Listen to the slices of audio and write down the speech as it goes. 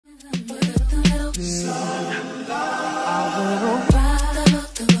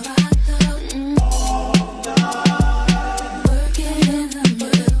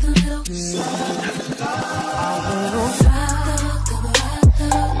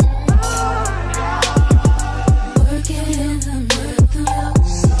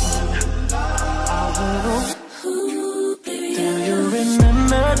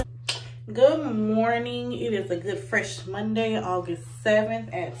fresh Monday, August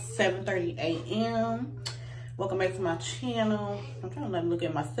 7th at 7:30 a.m. Welcome back to my channel. I'm trying to not look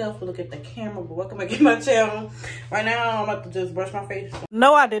at myself but look at the camera, but welcome back to my channel. Right now, I'm about to just brush my face.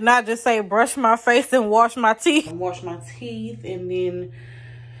 No, I did not just say brush my face and wash my teeth. Wash my teeth and then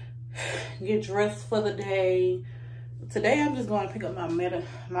get dressed for the day. Today, I'm just going to pick up my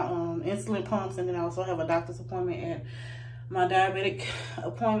insulin pumps, and then I also have a doctor's appointment at my diabetic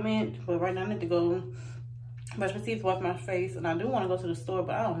appointment. But right now, I need to go brush my teeth, wash my face, and I do want to go to the store,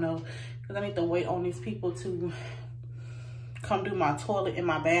 but I don't know because I need to wait on these people to come do my toilet in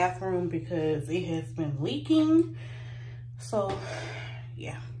my bathroom because it has been leaking. So,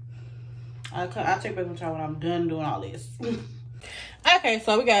 yeah. I'll check back with y'all when I'm done doing all this. Okay,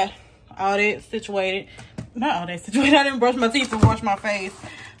 so we got all that situated. Not all that situated. I didn't brush my teeth and wash my face.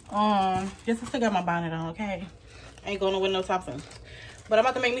 Just I still got my bonnet on, okay? Ain't going with no toppings. But I'm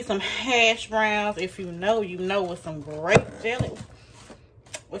about to make me some hash browns. If you know, you know, with some grape jelly.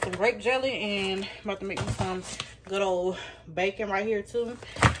 With some grape jelly. And I'm about to make me some good old bacon right here, too.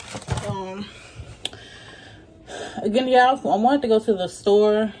 Again, y'all, I wanted to go to the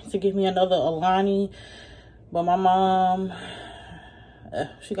store to get me another Alani. But my mom,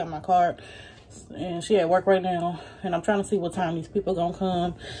 she got my card. And she at work right now, and I'm trying to see what time these people gonna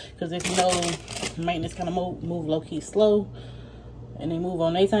come, because if you know, maintenance kind of move low-key slow, and they move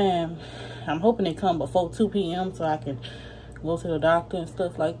on their time. I'm hoping they come before 2 p.m. so I can go to the doctor and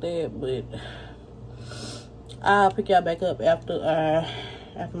stuff like that, but I'll pick y'all back up after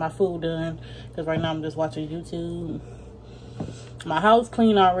my food done, because right now I'm just watching YouTube. My house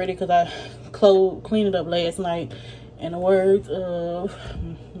clean already because I cleaned it up last night. In the words of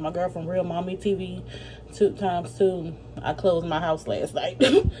my girl from Real Mommy TV, 2x2, I closed my house last night.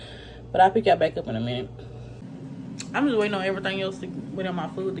 But I'll pick y'all back up in a minute. I'm just waiting on everything else to wait on my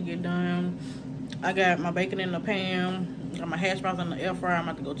food to get done. I got my bacon in the pan. Got my hash browns in the air fryer. I'm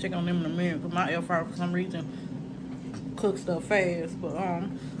about to go check on them in a minute because my air fryer for some reason cooks stuff fast. But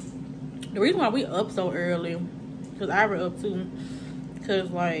the reason why we up so early, because Ira up too,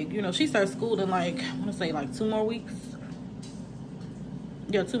 because like, you know, she starts school in like, I want to say like 2 more weeks.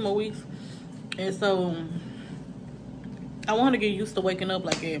 Yeah, 2 more weeks. And so I want her to get used to waking up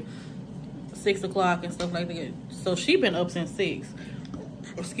like at 6 o'clock and stuff like that. So she been up since 6.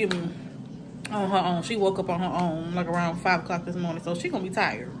 Excuse me. On her own. She woke up on her own like around 5 o'clock this morning. So she gonna be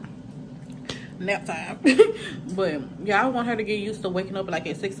tired. Nap time. But yeah, I want her to get used to waking up like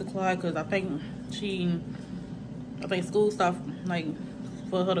at 6 o'clock, because I think school stuff, like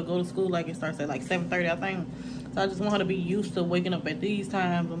for her to go to school, like it starts at like 7:30, I think. So I just want her to be used to waking up at these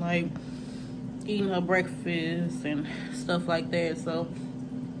times and like eating her breakfast and stuff like that. So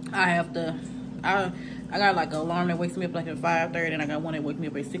I got like an alarm that wakes me up like at 5:30, and I got one that wakes me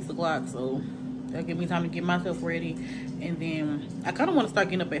up at 6 o'clock. So that'll give me time to get myself ready. And then I kind of want to start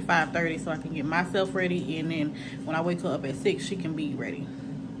getting up at 5:30 so I can get myself ready. And then when I wake her up at 6, she can be ready.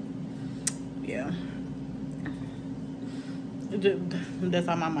 Yeah. That's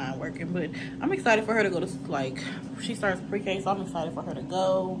how my mind working. But I'm excited for her to go to, like, she starts pre-K, so I'm excited for her to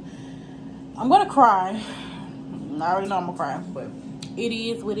go. I'm gonna cry. I already know I'm gonna cry, but it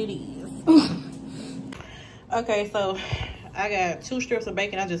is what it is. Okay, so I got 2 strips of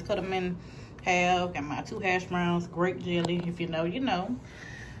bacon. I just cut them in half. Got my 2 hash browns, grape jelly. If you know, you know.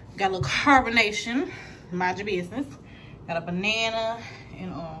 Got a little carbonation. Mind your business. Got a banana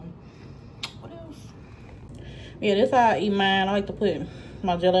and what else? Yeah, this how I eat mine. I like to put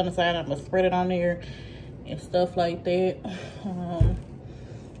my jelly on the side. I'm gonna spread it on there and stuff like that.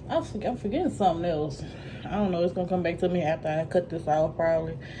 I'm forgetting something else. I don't know. It's gonna come back to me after I cut this out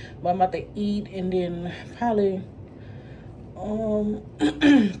probably. But I'm about to eat and then probably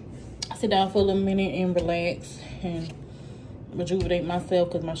sit down for a little minute and relax and rejuvenate myself,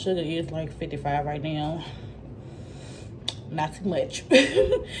 because my sugar is like 55 right now. Not too much.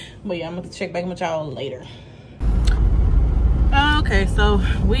 But yeah, I'm gonna check back with y'all later. Okay, so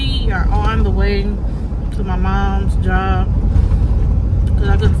we are on the way to my mom's job, because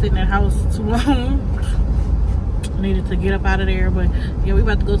I couldn't sit in that house too long. Needed to get up out of there. But yeah, we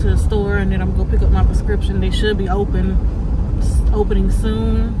about to go to the store, and then I'm gonna go pick up my prescription. They should be opening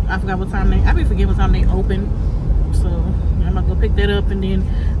soon. I forgot what time I be forgetting what time they open. So I'm gonna go pick that up, and then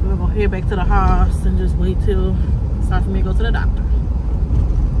we're gonna head back to the house and just wait till it's time for me to go to the doctor.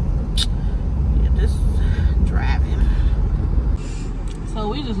 Yeah, just driving. So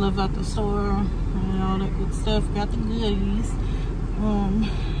we just left out the store and all that good stuff. Got the goodies.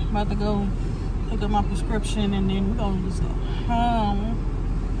 About to go pick up my prescription, and then we're gonna just go home.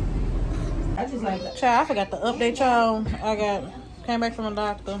 I just like that. Child, I forgot to update y'all. Came back from a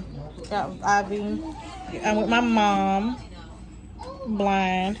doctor. Got Ivy. I'm with my mom.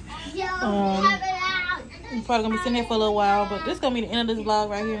 Blind. I'm probably gonna be sitting here for a little while, but this is gonna be the end of this vlog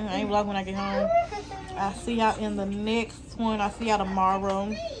right here. I ain't vlogging when I get home. I'll see y'all in the next one. I'll see y'all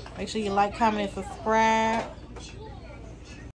tomorrow. Make sure you like, comment, and subscribe.